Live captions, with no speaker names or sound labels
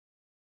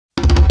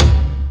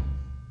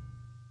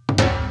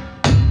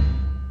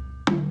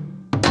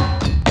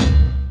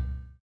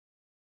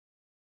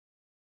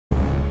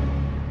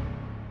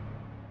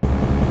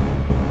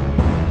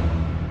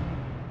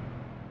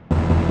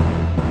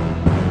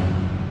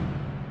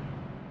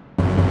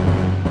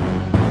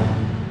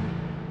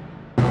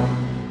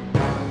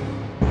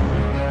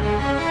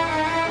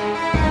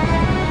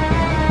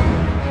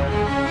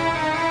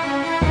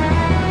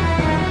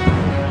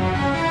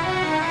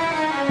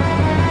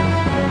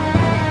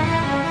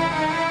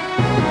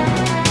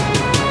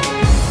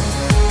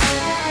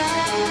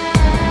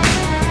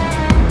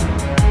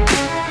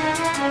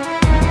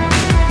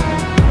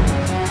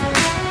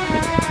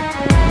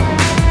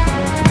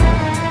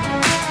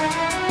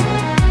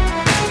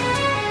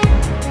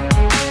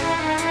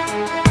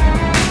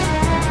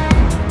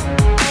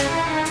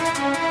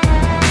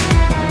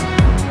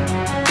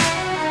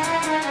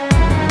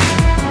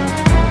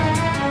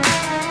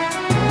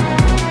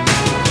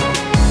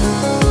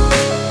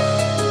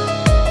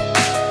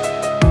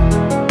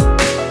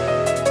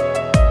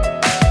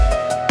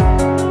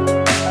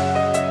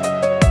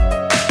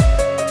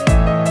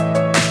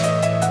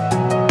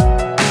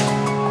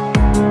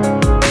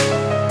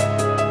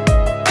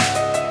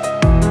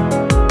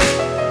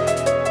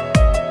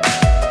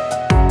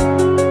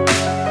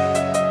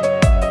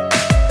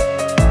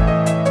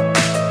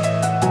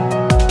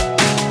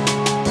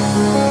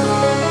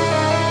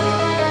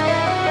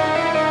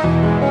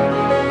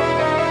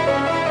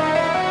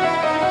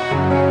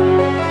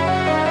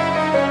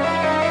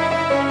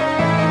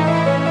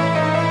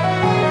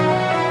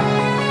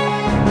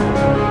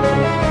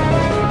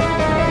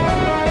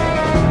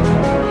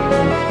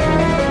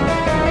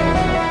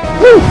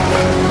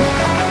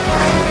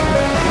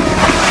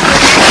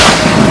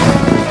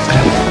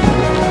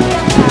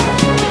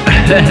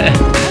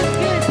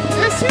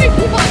There's too many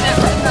people on that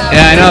road.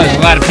 Yeah, I know. There's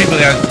a lot of people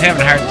there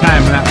having a hard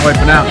time not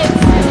wiping out.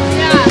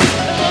 Yeah,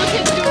 the little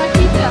kids doing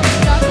pizza.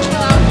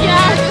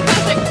 Yeah,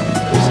 it's like.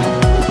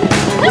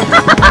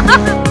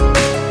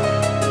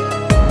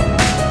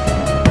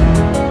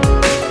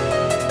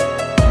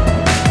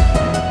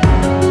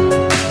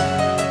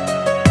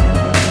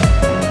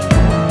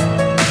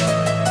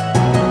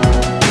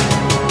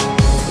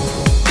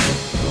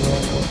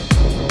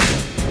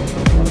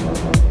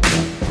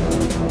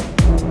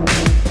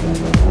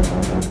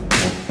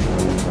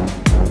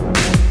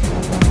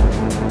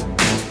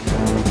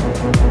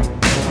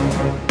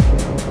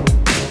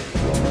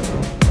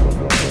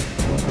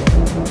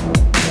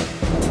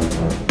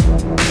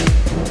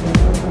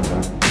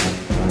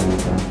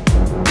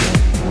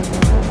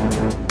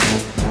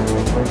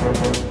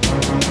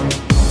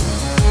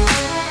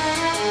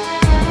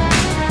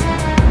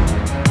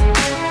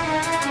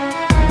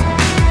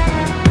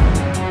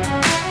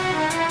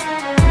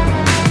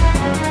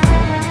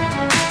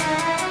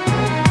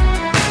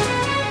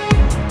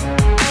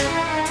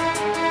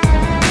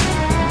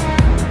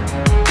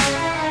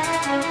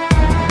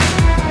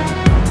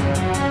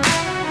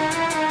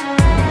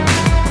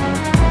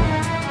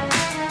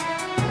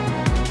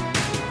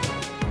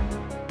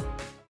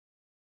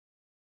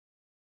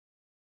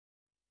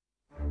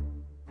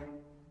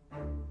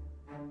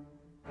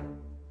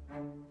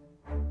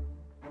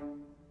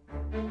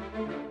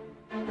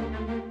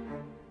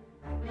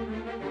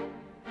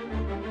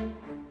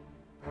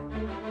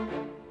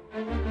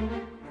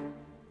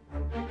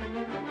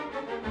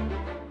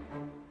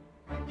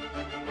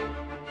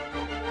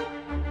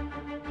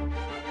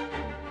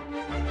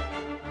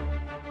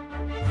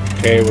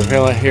 Okay,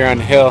 we're here on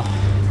the hill,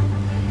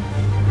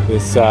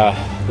 this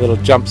little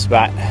jump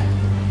spot,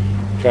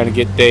 trying to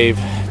get Dave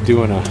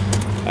doing a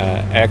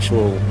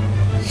actual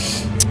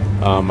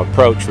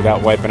approach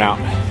without wiping out.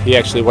 He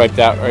actually wiped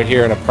out right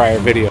here in a prior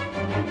video.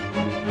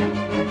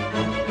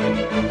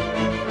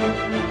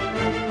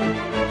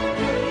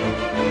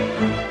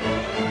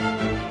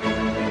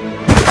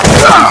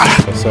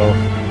 So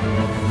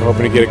we're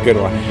hoping to get a good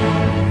one.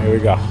 Here we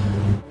go.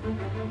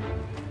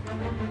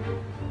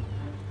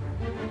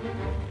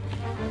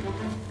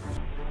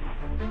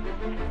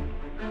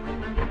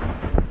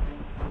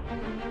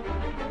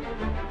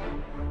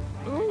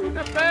 Ooh,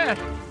 not bad.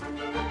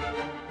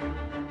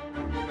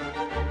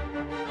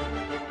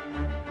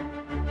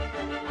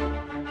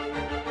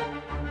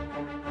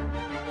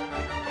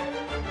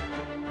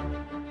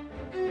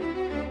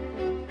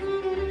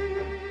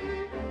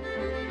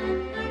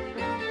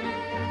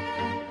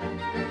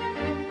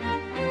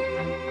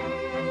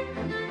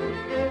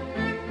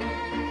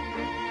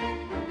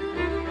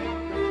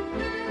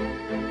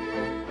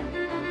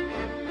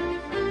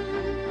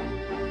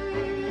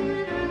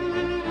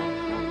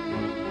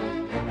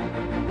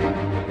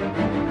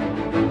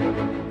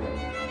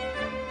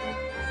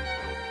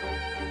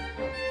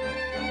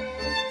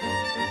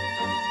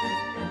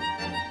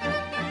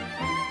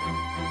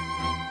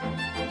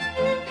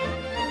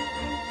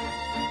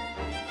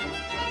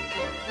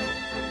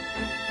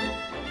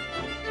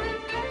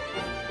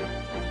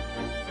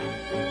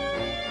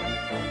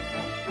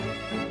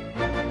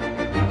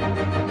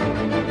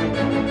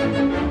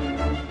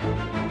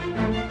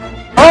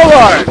 Oh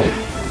Lord!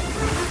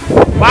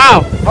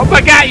 Wow! Hope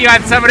I got you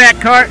on some of that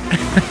cart.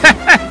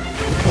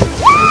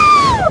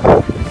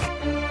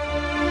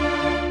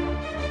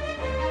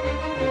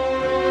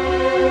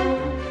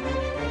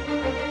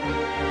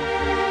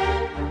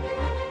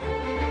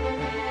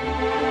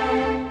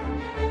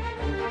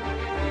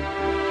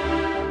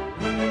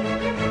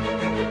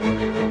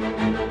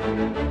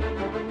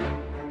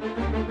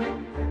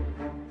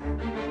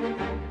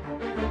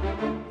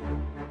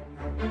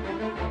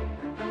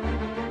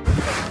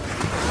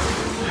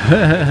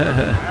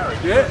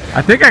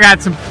 I think I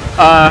got some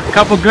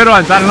couple good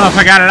ones. I don't know if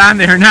I got it on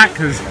there or not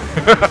because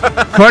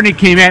Courtney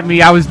came at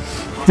me.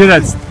 Did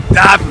a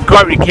stop.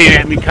 Courtney came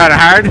at me kind of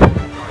hard.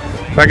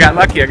 If I got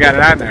lucky, I got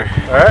it on there.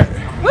 All right.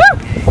 Woo!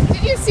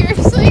 Did you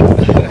seriously?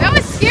 That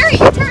was scary.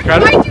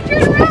 Why'd you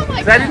turn around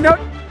like that? I didn't know.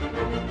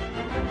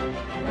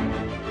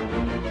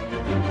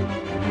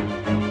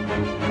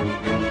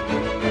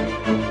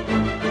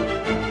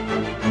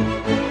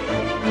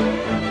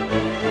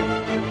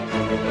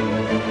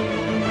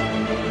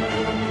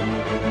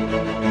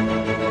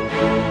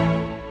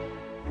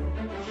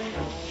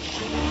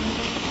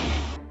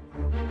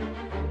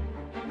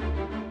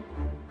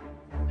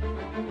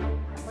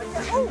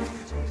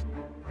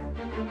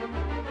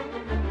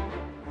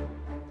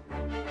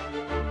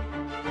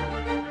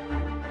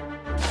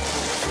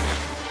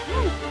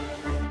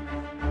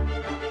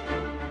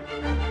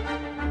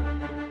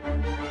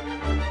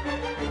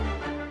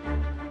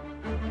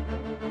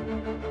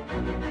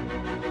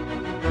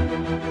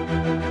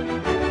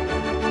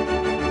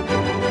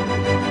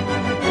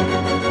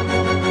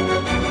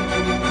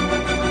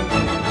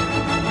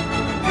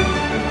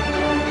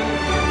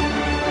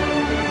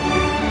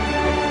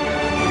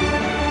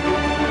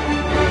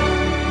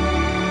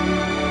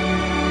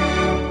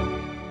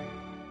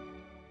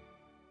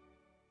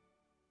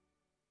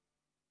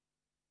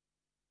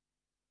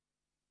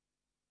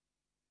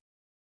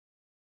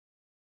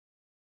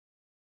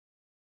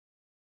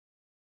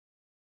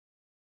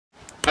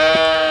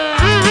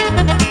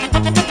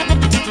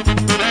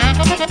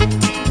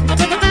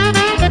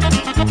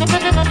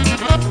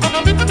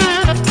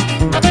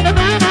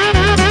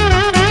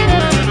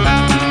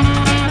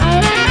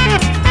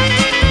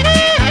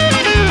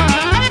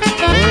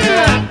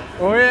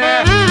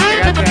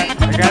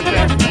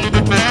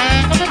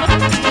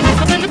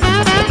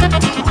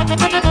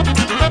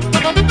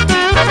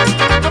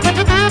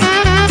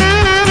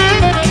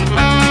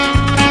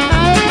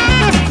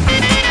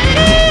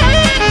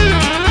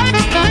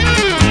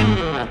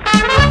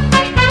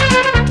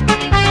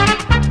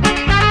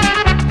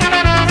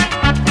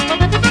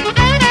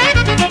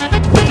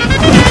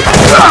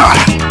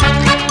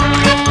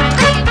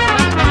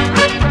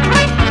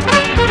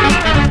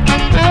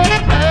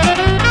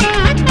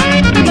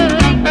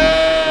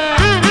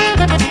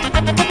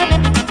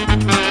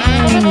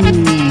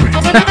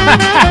 Oh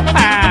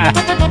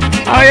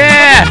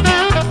yeah!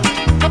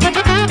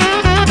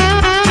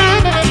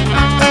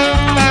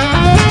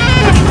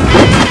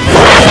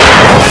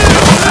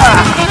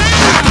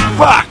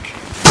 Fuck!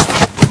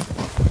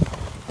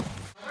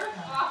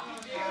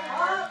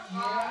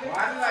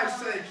 Why did I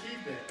say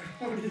keep it?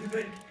 What do you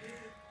think?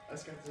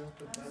 Let's get the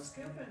I'm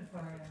scooping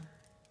for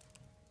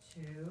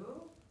you.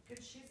 2.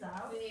 Good, she's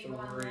out. We need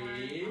one more.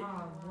 3.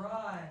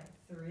 Alright,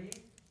 3.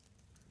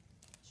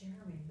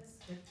 Jeremy, this is a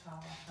good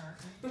call,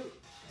 partner.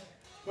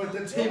 Put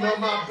the team on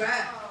my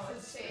back. Oh,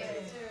 it's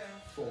shade too.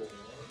 4. Oh,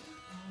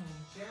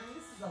 Jeremy,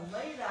 this is a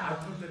lay I down.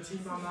 put the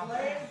team on my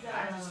Lay back. I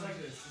down. just like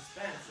the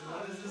suspense. And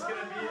what is this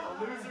gonna be? A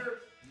loser?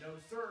 No,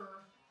 sir.